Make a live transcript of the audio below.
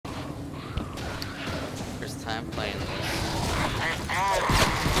time playing this.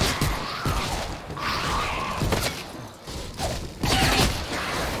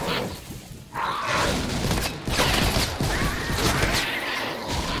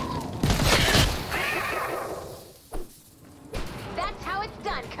 That's how it's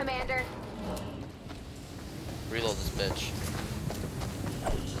done, Commander. Reload this bitch.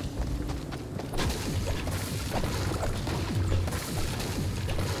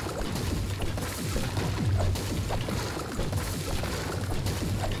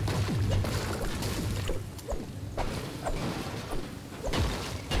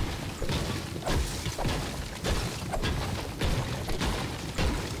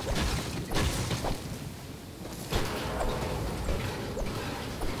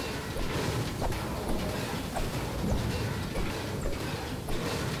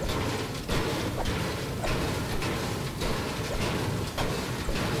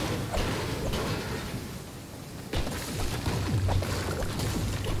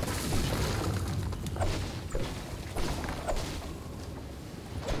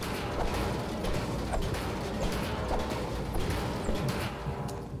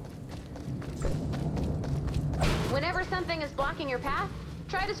 Whenever something is blocking your path,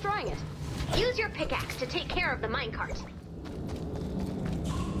 try destroying it. Use your pickaxe to take care of the minecart.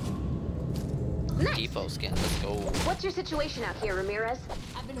 Nice. Depot scan, let's go. What's your situation out here, Ramirez?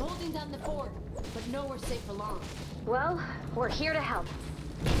 I've been holding down the fort, but nowhere safe for long. Well, we're here to help.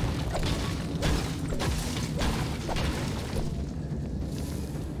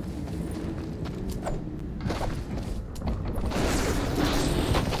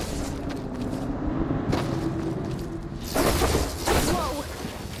 Whoa!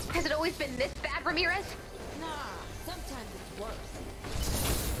 Has it always been this bad, Ramirez? Nah, sometimes it's worse.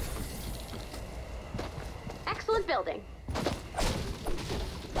 Excellent building.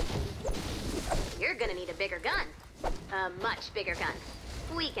 You're gonna need a bigger gun. A much bigger gun.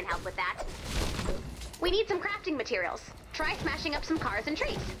 We can help with that. We need some crafting materials. Try smashing up some cars and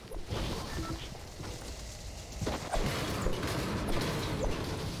trees.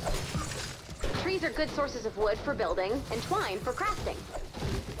 Trees are good sources of wood for building, and twine for crafting.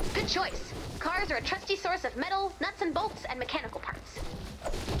 Good choice. Cars are a trusty source of metal, nuts and bolts, and mechanical parts.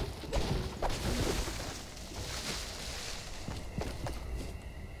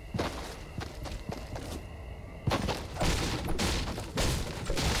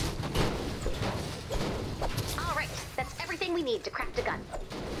 All right, that's everything we need to craft a gun.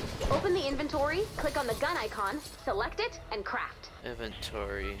 Open the inventory, click on the gun icon, select it, and craft.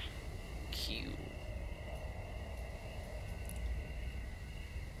 Inventory. Q.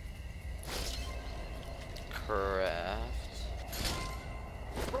 Craft.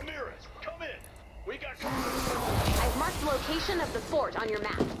 Ramirez, come in. We got. I've marked the location of the fort on your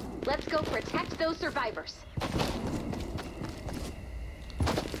map. Let's go protect those survivors.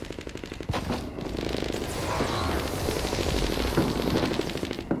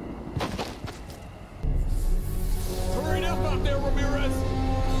 Hurry up out there, Ramirez.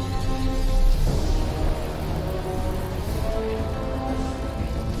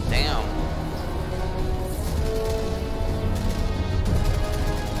 Damn.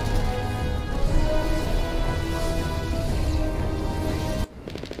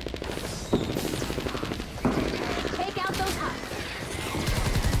 Take out those husks.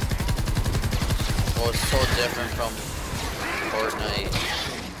 Well, it's so different from Fortnite.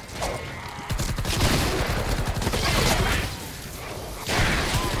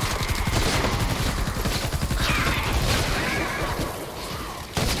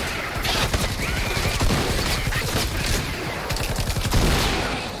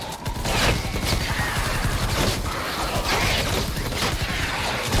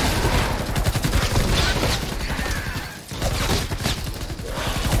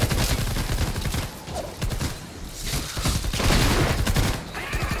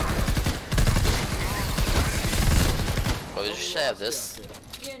 Oh, you should have this.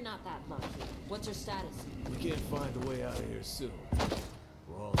 You're not that lucky. What's your status? We can't find a way out of here soon.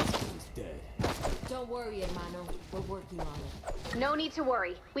 We're all as good as dead. Don't worry, hermano. We're working on it. No need to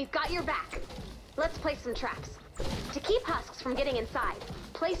worry. We've got your back. Let's place some traps. To keep husks from getting inside,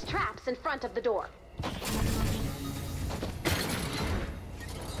 place traps in front of the door.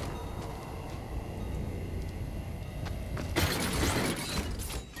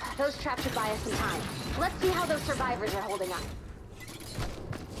 Those traps should buy us some time. Let's see how those survivors are holding up.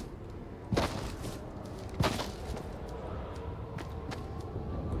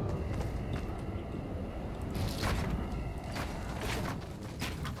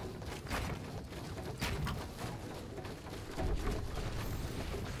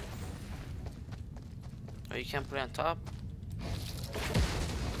 Oh, you can't put it on top?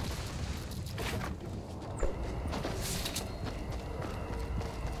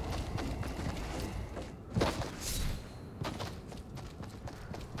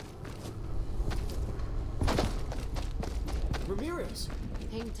 Ramirez!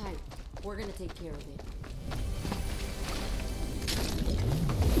 Hang tight. We're gonna take care of it.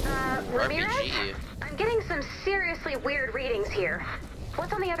 Ramirez? RPG. I'm getting some seriously weird readings here.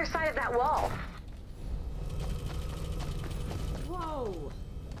 What's on the other side of that wall? Whoa!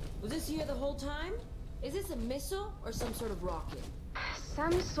 Was this here the whole time? Is this a missile or some sort of rocket?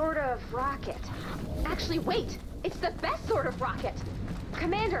 Some sort of rocket. Actually, wait! It's the best sort of rocket!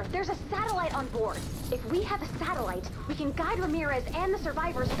 Commander, there's a satellite on board. If we have a satellite, we can guide Ramirez and the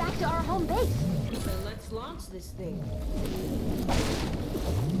survivors back to our home base. Then let's launch this thing.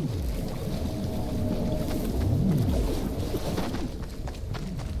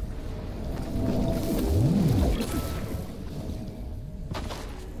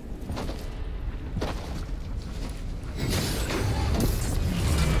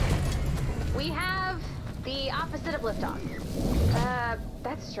 We have the opposite of liftoff.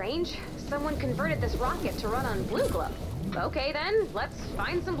 That's strange. Someone converted this rocket to run on blue glow. Okay then, let's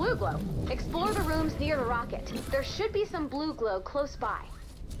find some blue glow. Explore the rooms near the rocket. There should be some blue glow close by.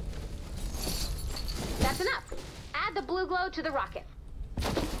 That's enough. Add the blue glow to the rocket.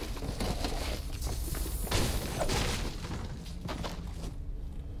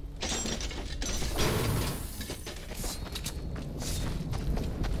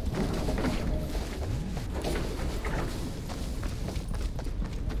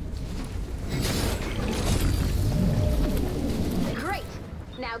 Great.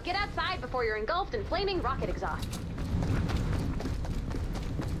 Now get outside before you're engulfed in flaming rocket exhaust.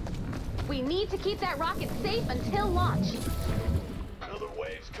 We need to keep that rocket safe until launch. Another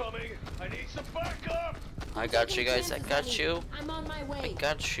wave's coming. I need some backup. I got you guys. I got you. I'm on my I way.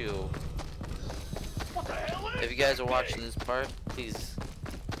 got you. What the hell is If you guys that are watching thing? this part, please Get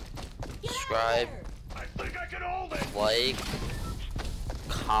out of subscribe, there! I think I can hold it. like,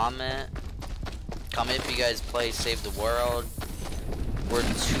 comment. Comment if you guys play Save the World. We're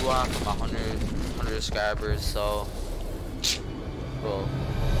 2 off from 100 subscribers, so well,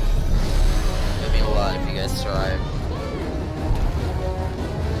 it'd mean a lot if you guys survive.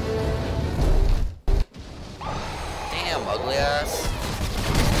 Damn, ugly ass.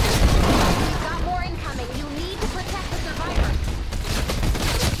 We've got more incoming. You need to protect the survivors.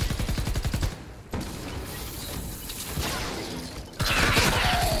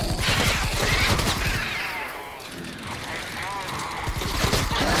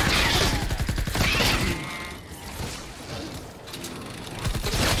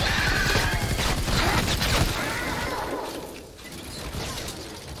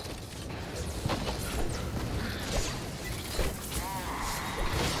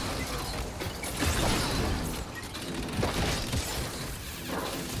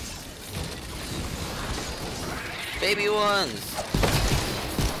 Baby ones.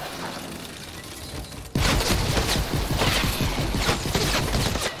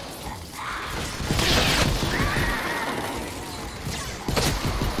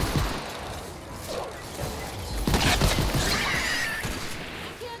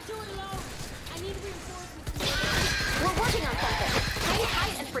 I can't do it alone. I need reinforcements. We're working on something. Hang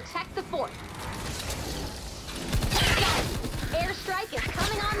tight and protect the fort. Got it. Airstrike is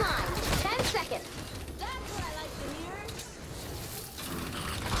coming online. 10 seconds. That's what I like to hear.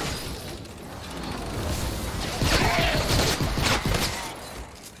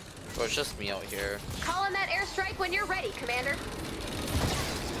 Or it's just me out here. Call in that airstrike when you're ready, Commander.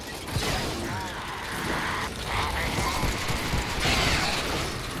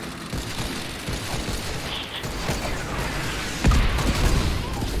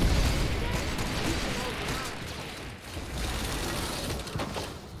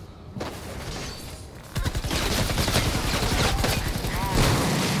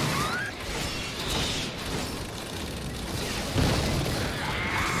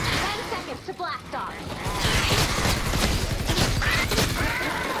 To blast off.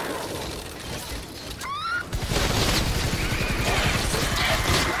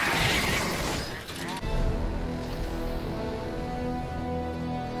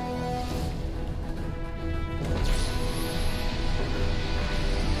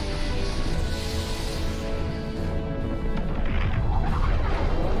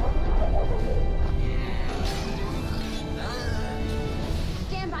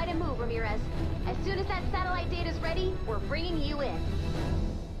 Stand by to move, Ramirez. As soon as that satellite data's ready, we're bringing you in.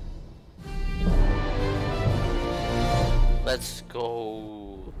 Let's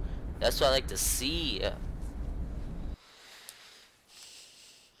go. That's what I like to see.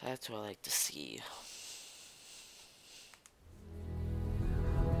 That's what I like to see.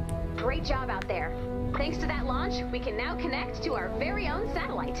 Great job out there. Thanks to that launch, we can now connect to our very own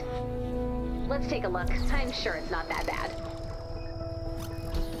satellite. Let's take a look. I'm sure it's not that bad.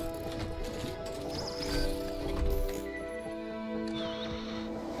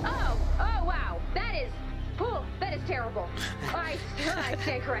 Oh, wow. That is terrible. I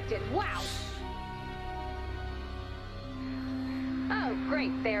stand corrected. Wow. Oh,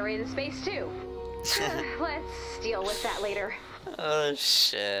 great. They're in space too. Let's deal with that later. Oh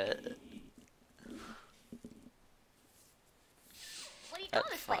shit. What do you call That's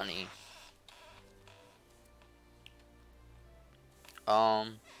this place? funny.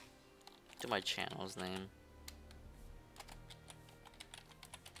 Do my channel's name.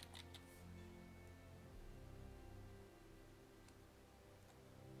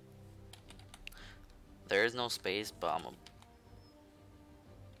 There is no space, but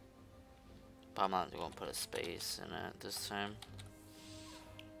I'm not gonna put a space in it this time.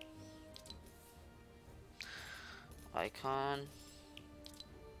 Icon.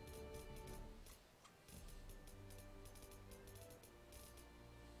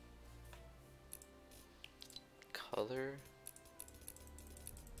 Color.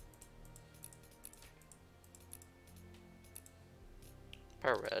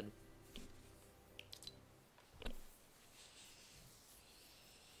 Probably red.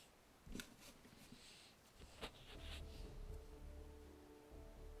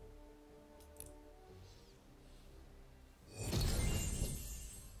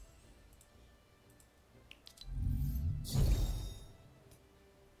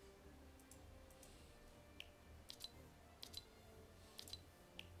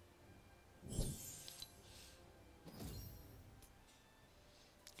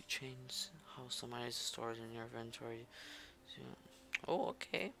 Change how some items are stored in your inventory. Oh,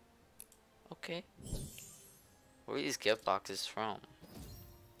 okay. Okay. Where are these gift boxes from?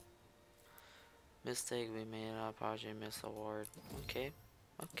 Mistake we made on project miss award. Okay.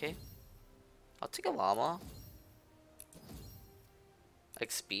 Okay. I'll take a llama.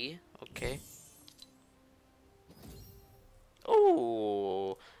 XP. Okay.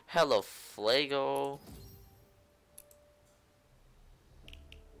 Oh, hello, Flago.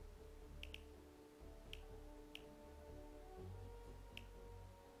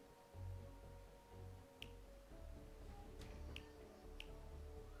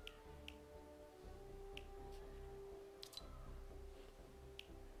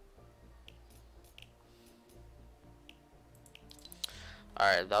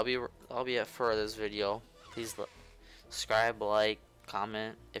 Alright, that'll be it for this video. Please subscribe, like,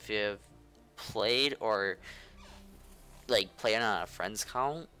 comment if you have played or like playing on a friend's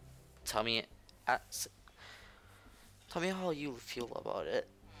account. Tell me tell me how you feel about it.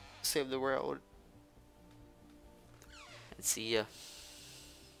 Save the world and see ya.